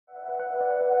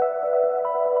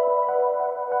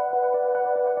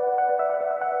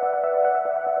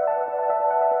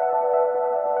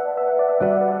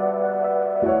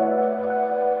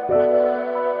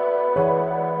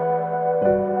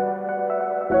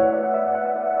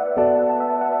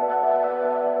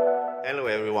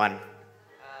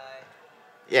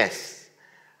Yes.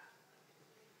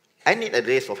 I need a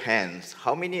raise of hands.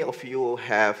 How many of you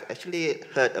have actually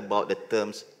heard about the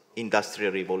terms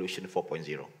Industrial Revolution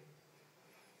 4.0?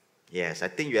 Yes, I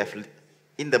think you have,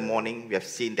 in the morning, we have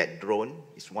seen that drone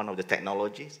is one of the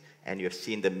technologies, and you have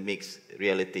seen the mixed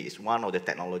reality is one of the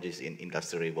technologies in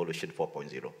Industrial Revolution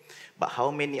 4.0. But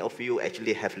how many of you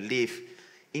actually have lived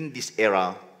in this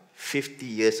era 50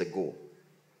 years ago?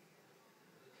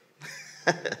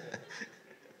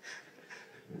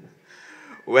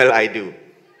 Well, I do.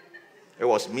 It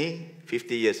was me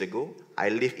 50 years ago. I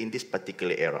lived in this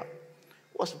particular era.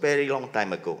 It was a very long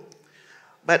time ago.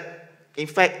 But in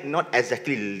fact, not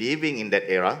exactly living in that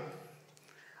era.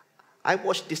 I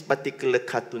watched this particular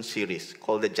cartoon series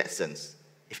called The Jetsons.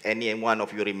 If any one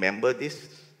of you remember this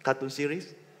cartoon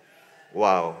series,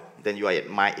 wow, then you are at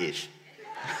my age.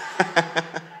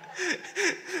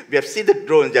 We have seen the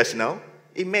drone just now.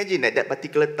 Imagine at that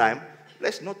particular time,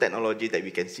 there's no technology that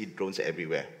we can see drones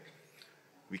everywhere.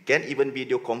 We can even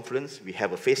video conference. We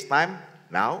have a FaceTime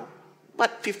now,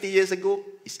 but 50 years ago,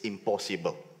 it's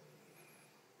impossible.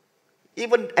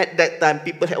 Even at that time,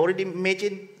 people had already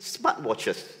imagined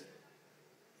smartwatches.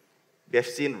 We have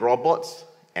seen robots,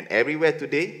 and everywhere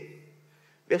today,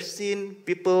 we have seen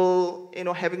people,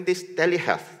 having this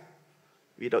telehealth.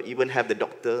 We don't even have the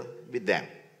doctor with them.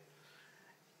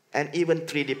 And even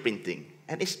 3D printing.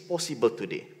 And it's possible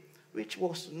today, which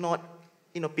was not,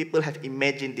 people have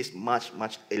imagined this much,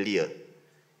 much earlier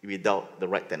without the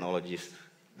right technologies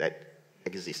that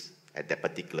exist at that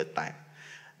particular time.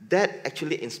 That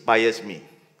actually inspires me.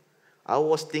 I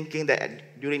was thinking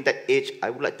that during that age, I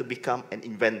would like to become an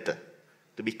inventor,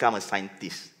 to become a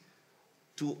scientist,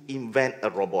 to invent a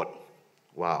robot.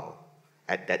 Wow,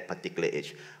 at that particular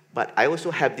age. But I also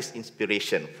have this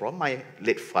inspiration from my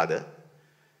late father.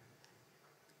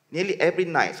 Nearly every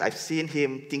night, I've seen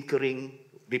him tinkering,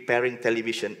 repairing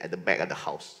television at the back of the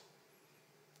house.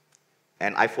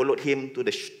 And I followed him to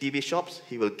the TV shops.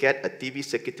 He will get a TV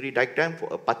circuitry diagram for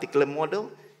a particular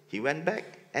model. He went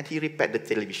back and he repaired the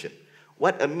television.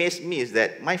 What amazed me is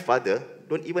that my father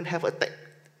don't even have an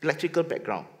electrical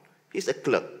background. He's a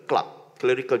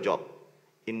clerical job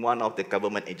in one of the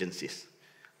government agencies.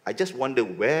 I just wonder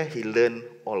where he learned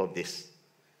all of this.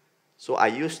 So I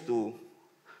used to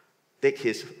take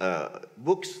his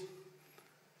books.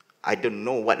 I don't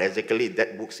know what exactly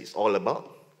that book is all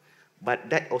about, but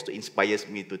that also inspires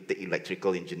me to take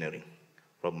electrical engineering.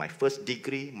 From my first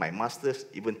degree, my master's,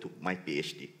 even to my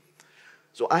PhD.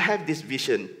 So I have this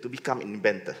vision to become an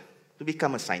inventor, to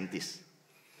become a scientist.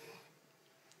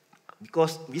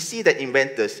 Because we see that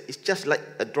inventors is just like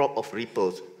a drop of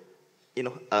ripples,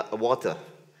 water,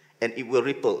 and it will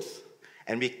ripples.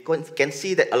 And we can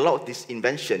see that a lot of these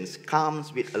inventions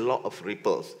comes with a lot of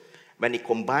ripples. When it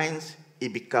combines,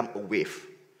 it becomes a wave.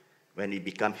 When it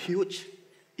becomes huge,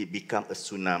 it becomes a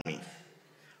tsunami.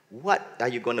 What are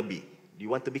you going to be? Do you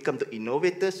want to become the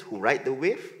innovators who ride the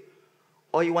wave?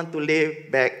 Or you want to lay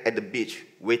back at the beach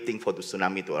waiting for the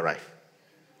tsunami to arrive?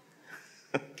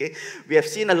 Okay? We have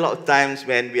seen a lot of times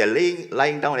when we are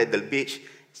lying down at the beach,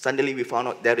 suddenly we found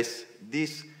out there is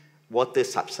this water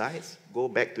subsides, go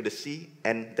back to the sea,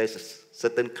 and there's a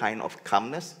certain kind of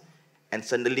calmness, and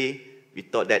suddenly we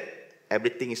thought that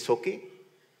everything is okay,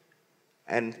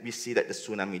 and we see that the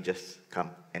tsunami just come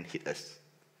and hit us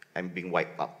and being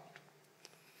wiped out.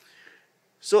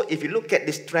 So if you look at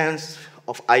these trends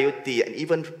of IoT and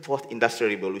even fourth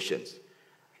industrial revolutions,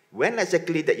 when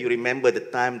exactly that you remember the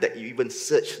time that you even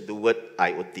searched the word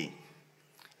IoT?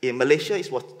 In Malaysia,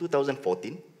 it was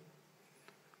 2014.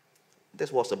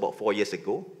 That was about 4 years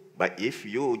ago. But if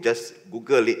you just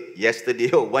Google it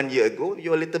yesterday or 1 year ago,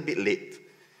 you're a little bit late.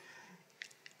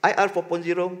 IR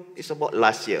 4.0 is about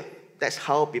last year. That's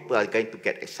how people are going to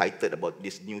get excited about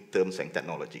these new terms and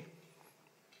technology.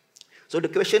 So the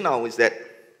question now is that,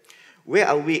 where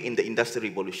are we in the industrial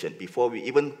revolution? Before we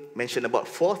even mention about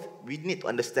fourth, we need to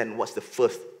understand what's the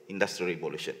first industrial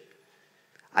revolution.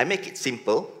 I make it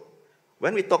simple.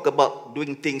 When we talk about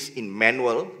doing things in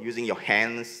manual, using your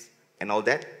hands and all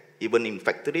that, even in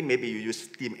factory, maybe you use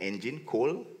steam engine,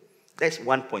 coal, that's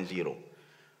 1.0.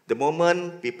 The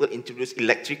moment people introduce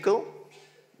electrical,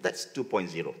 that's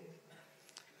 2.0.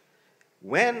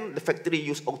 When the factory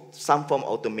use some form of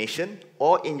automation,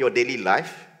 or in your daily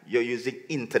life, you're using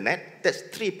internet, that's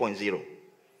 3.0.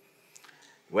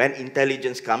 When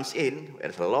intelligence comes in,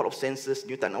 there's a lot of sensors,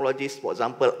 new technologies. For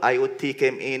example, IoT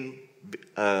came in,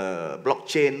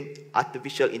 blockchain,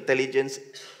 artificial intelligence,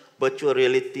 virtual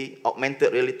reality,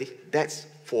 augmented reality, that's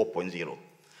 4.0.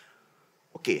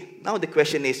 Okay, now the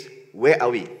question is, where are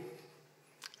we?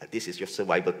 This is your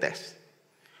survival test.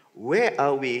 Where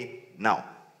are we now?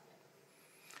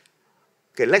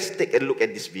 Okay, let's take a look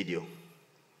at this video.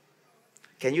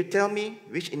 Can you tell me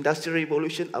which industrial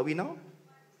revolution are we now?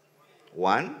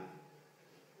 1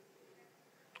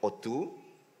 or 2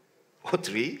 or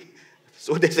 3?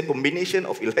 So there's a combination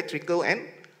of electrical and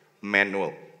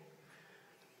manual.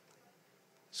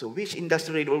 So which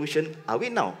industrial revolution are we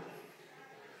now?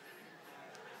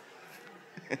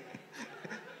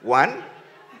 1,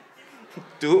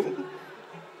 2,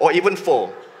 or even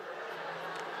 4?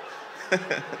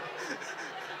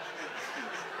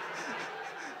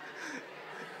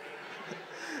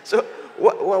 So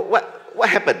what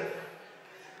happened?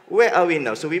 Where are we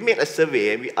now? So we made a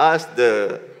survey and we asked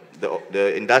the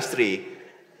industry,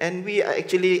 and we are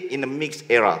actually in a mixed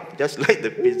era, just like the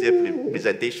previous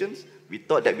presentations. We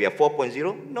thought that we are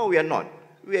 4.0. No, we are not.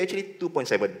 We are actually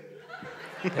 2.7.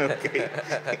 Okay.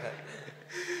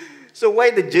 So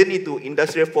why the journey to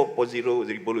Industrial 4.0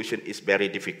 revolution is very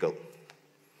difficult?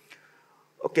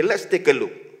 Okay, let's take a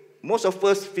look. Most of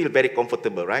us feel very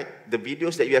comfortable, right? The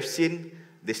videos that you have seen,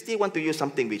 they still want to use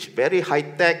something which is very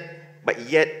high-tech, but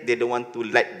yet they don't want to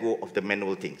let go of the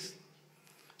manual things.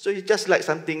 So it's just like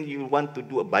something you want to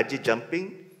do a bungee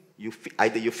jumping.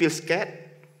 Either you feel scared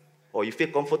or you feel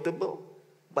comfortable,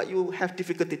 but you have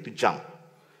difficulty to jump.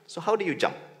 So how do you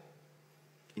jump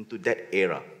into that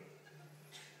era?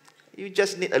 You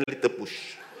just need a little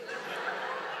push.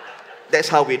 That's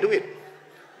how we do it.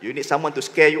 You need someone to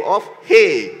scare you off.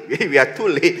 Hey, we are too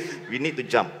late. We need to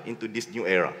jump into this new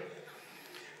era.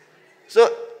 So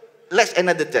let's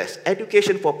another test.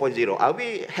 Education 4.0. Are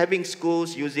we having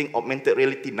schools using augmented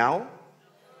reality now?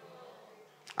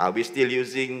 Are we still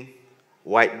using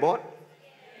whiteboard?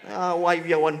 Why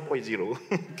we are 1.0?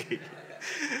 Okay.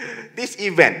 This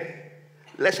event,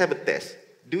 let's have a test.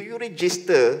 Do you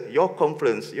register your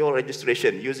conference, your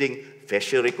registration using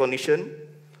facial recognition,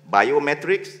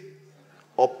 biometrics,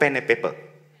 or pen and paper?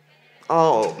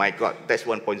 Oh my God, that's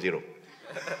 1.0.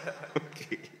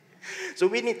 Okay. So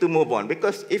we need to move on,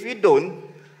 because if we don't,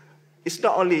 it's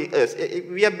not only us.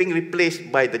 We are being replaced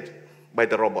by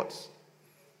the robots.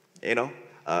 You know,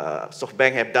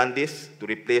 SoftBank have done this to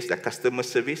replace the customer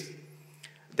service.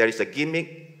 There is a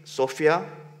gimmick, Sophia.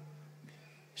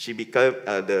 She became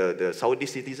the Saudi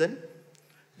citizen.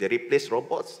 They replaced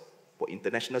robots for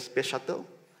International Space Shuttle.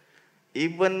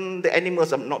 Even the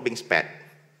animals are not being spared.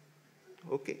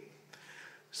 Okay.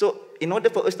 So in order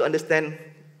for us to understand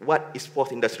what is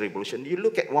fourth industrial revolution, you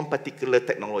look at one particular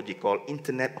technology called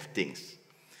Internet of Things.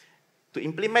 To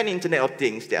implement Internet of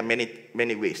Things, there are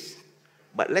many ways.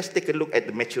 But let's take a look at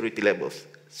the maturity levels.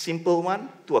 Simple one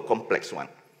to a complex one.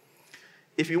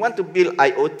 If you want to build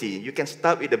IoT, you can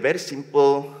start with the very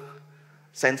simple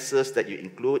sensors that you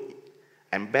include,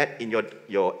 embed in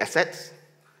your assets.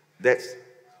 That's,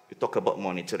 you talk about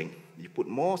monitoring. You put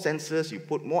more sensors, you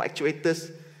put more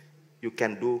actuators, you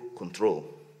can do control.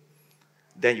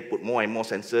 Then you put more and more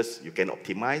sensors, you can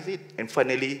optimize it, and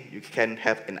finally, you can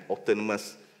have an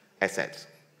autonomous asset.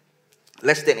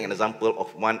 Let's take an example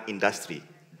of one industry.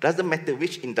 Doesn't matter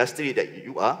which industry that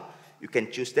you are, you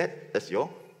can choose that as your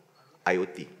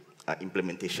IoT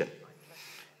implementation.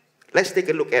 Let's take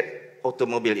a look at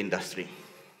automobile industry.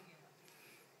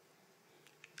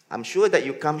 I'm sure that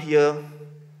you come here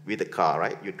with a car,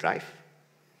 right? You drive,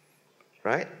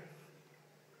 right?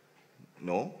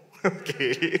 No?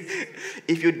 Okay.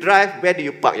 If you drive, where do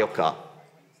you park your car?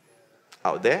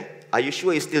 Out there? Are you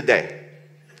sure it's still there?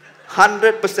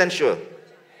 100% sure.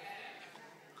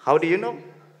 How do you know?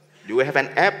 Do you have an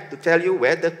app to tell you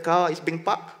where the car is being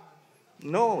parked?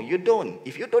 No, you don't.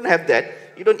 If you don't have that,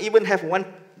 you don't even have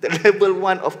the level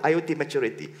 1 of IoT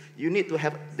maturity. You need to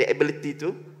have the ability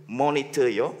to monitor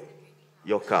your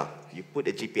car. You put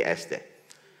a GPS there.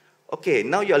 Okay,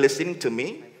 now you are listening to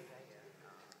me.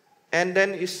 And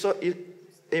then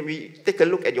we take a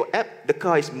look at your app, the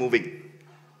car is moving.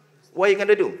 What are you going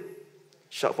to do?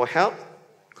 Shout for help?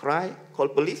 Cry? Call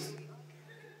police?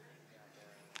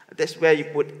 That's where you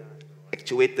put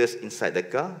actuators inside the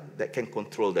car that can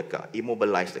control the car,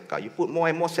 immobilize the car. You put more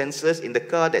and more sensors in the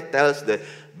car that tells the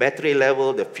battery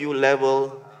level, the fuel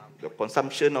level, the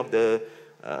consumption of the,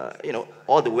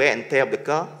 all the wear and tear of the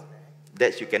car.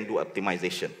 That you can do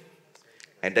optimization.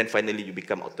 And then finally, you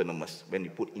become autonomous when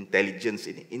you put intelligence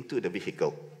into the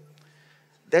vehicle.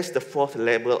 That's the fourth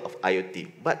level of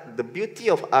IoT. But the beauty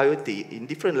of IoT in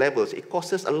different levels, it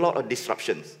causes a lot of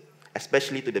disruptions,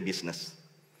 especially to the business.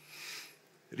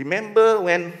 Remember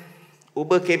when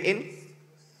Uber came in?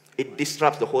 It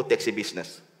disrupts the whole taxi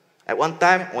business. At one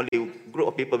time, only a group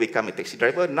of people become a taxi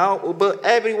driver. Now, Uber,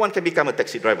 everyone can become a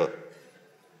taxi driver.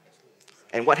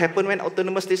 And what happened when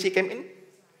autonomous taxi came in?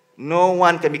 No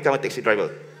one can become a taxi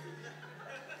driver.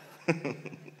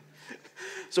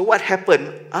 So what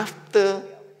happened after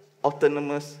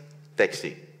autonomous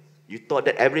taxi? You thought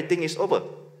that everything is over.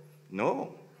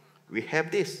 No, we have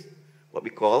this, what we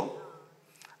call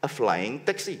a flying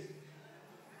taxi.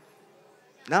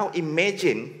 Now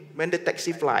imagine when the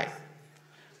taxi fly.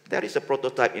 There is a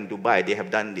prototype in Dubai, they have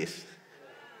done this.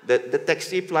 The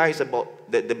taxi flies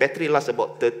about, the battery lasts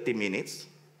about 30 minutes.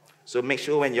 So make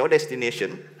sure when your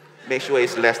destination, make sure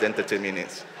it's less than 30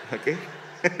 minutes, okay?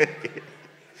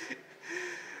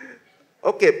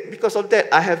 Okay, because of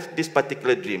that, I have this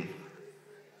particular dream.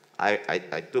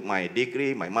 I took my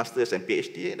degree, my master's and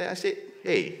PhD, and I said,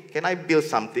 hey, can I build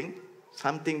something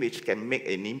which can make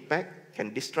an impact,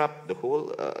 can disrupt the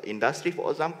whole industry,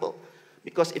 for example?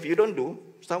 Because if you don't do,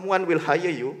 someone will hire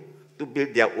you to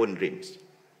build their own dreams.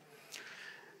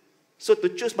 So to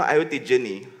choose my IoT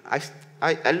journey,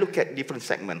 I look at different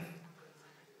segments,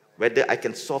 whether I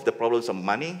can solve the problems of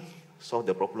money, solve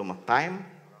the problem of time,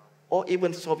 or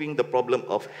even solving the problem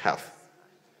of health.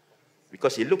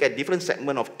 Because you look at different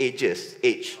segments of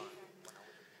age.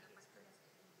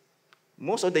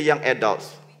 Most of the young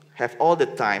adults have all the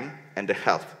time and the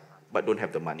health, but don't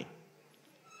have the money.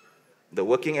 The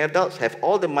working adults have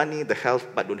all the money, the health,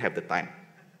 but don't have the time.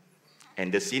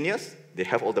 And the seniors, they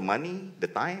have all the money, the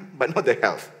time, but not the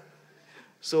health.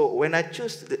 So when I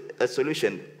choose a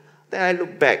solution, then I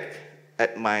look back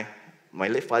at my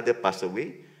late father passed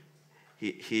away.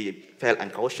 He fell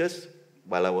unconscious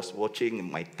while I was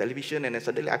watching my television, and then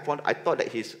suddenly I thought that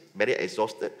he's very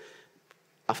exhausted.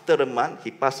 After a month,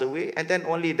 he passed away, and then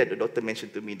only that the doctor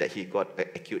mentioned to me that he got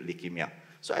acute leukemia.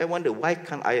 So I wonder, why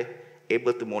can't I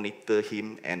able to monitor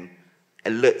him and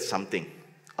alert something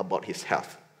about his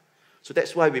health? So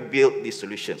that's why we built these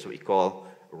solutions we call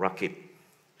Rakib.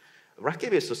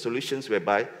 Rakib is a solutions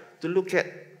whereby to look at,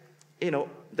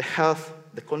 the health,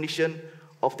 the condition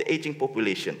of the aging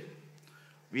population.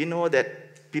 We know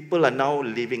that people are now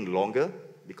living longer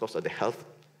because of the health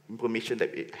information,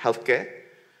 healthcare,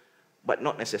 but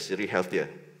not necessarily healthier.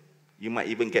 You might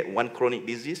even get one chronic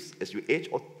disease as you age,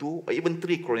 or two, or even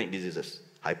three chronic diseases,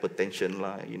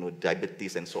 hypertension,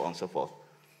 diabetes, and so on and so forth.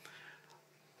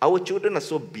 Our children are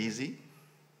so busy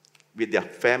with their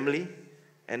family,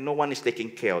 and no one is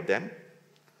taking care of them.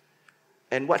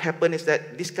 And what happens is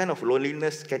that this kind of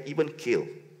loneliness can even kill,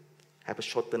 have a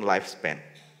shortened lifespan,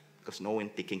 because no one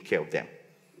taking care of them.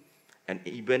 And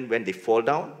even when they fall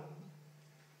down,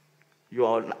 you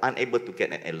are unable to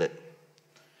get an alert.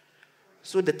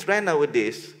 So the trend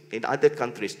nowadays in other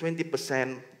countries,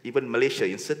 20%, even Malaysia,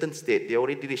 in certain states, they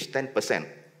already reached 10%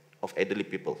 of elderly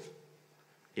people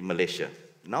in Malaysia.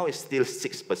 Now it's still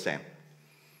 6%.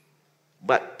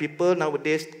 But people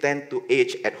nowadays tend to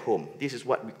age at home. This is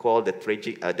what we call the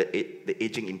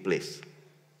aging in place.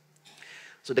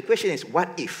 So the question is, what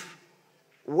if?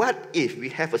 What if we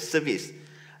have a service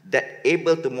that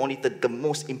able to monitor the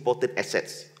most important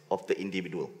assets of the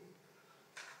individual?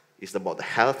 It's about the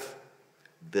health,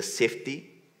 the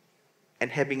safety, and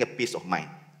having a peace of mind.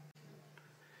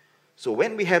 So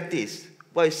when we have this,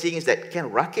 what we're seeing is that,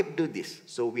 can Rakib do this?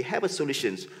 So we have a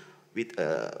solutions with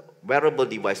a wearable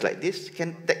device like this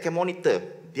that can monitor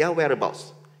their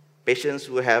whereabouts. Patients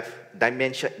who have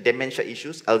dementia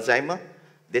issues, Alzheimer,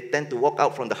 they tend to walk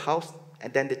out from the house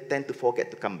and then they tend to forget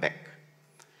to come back.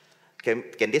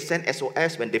 Can they send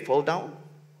SOS when they fall down?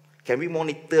 Can we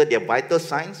monitor their vital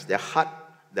signs, their heart,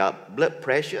 their blood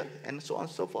pressure, and so on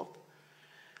and so forth?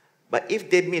 But if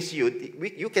they miss you,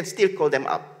 you can still call them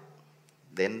up.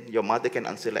 Then your mother can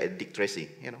answer like Dick Tracy,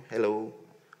 hello.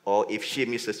 Or if she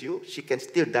misses you, she can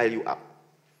still dial you up.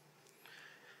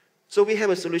 So we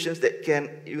have a solutions that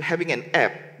having an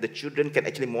app, the children can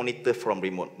actually monitor from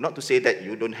remote. Not to say that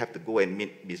you don't have to go and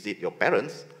visit your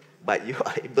parents, but you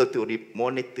are able to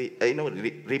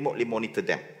remotely monitor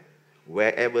them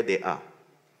wherever they are.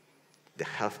 The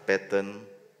health pattern,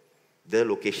 the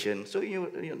location, so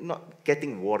you're not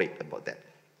getting worried about that.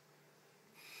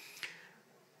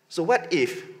 So what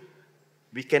if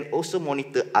we can also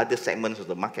monitor other segments of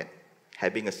the market,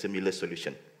 having a similar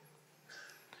solution?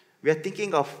 We are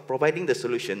thinking of providing the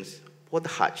solutions for the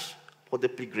Hajj, for the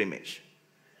pilgrimage.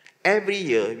 Every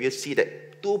year, we see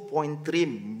that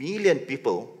 2.3 million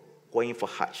people going for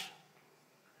Hajj.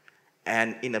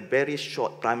 And in a very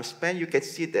short time span, you can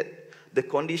see that the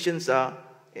conditions are,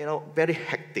 very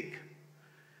hectic.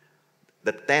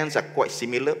 The tents are quite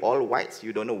similar, all white.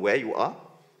 You don't know where you are.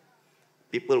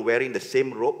 People wearing the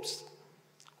same robes,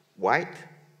 white.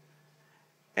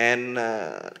 And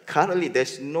currently,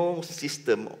 there's no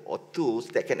system or tools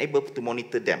that can able to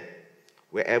monitor them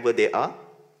wherever they are.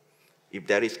 If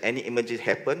there is any emergency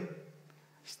happen,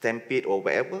 stampede or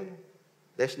whatever,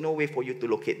 there's no way for you to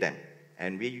locate them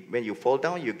And when you fall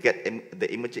down, you get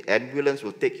the emergency ambulance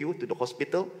will take you to the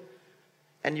hospital,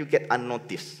 and you get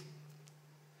unnoticed.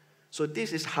 So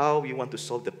this is how we want to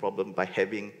solve the problem, by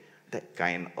having that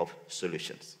kind of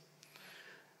solutions.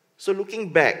 So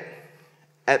looking back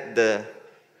at the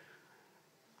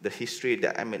history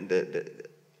that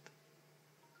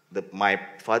my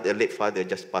late father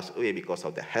just passed away because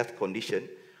of the health condition,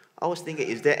 I was thinking,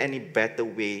 is there any better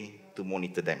way to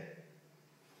monitor them?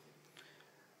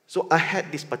 So I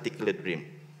had this particular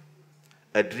dream,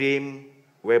 a dream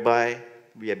whereby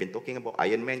we have been talking about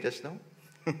Iron Man just now.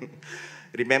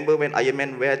 Remember when Iron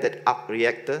Man wear that arc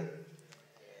reactor?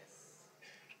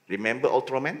 Remember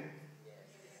Ultraman?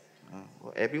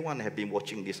 Well, everyone have been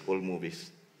watching these old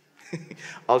movies.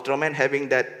 Ultraman having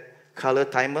that color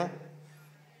timer,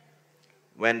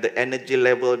 when the energy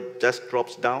level just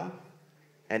drops down,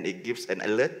 and it gives an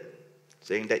alert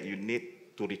saying that you need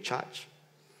to recharge.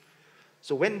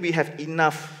 So when we have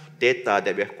enough data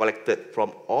that we have collected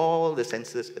from all the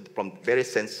sensors, from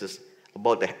various sensors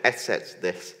about the assets,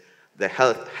 the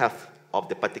health of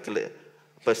the particular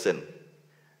person,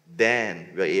 then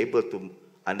we are able to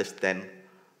understand,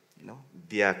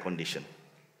 their condition.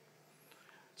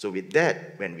 So with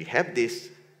that, when we have this,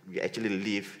 we actually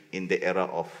live in the era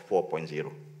of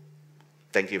 4.0.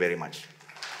 Thank you very much.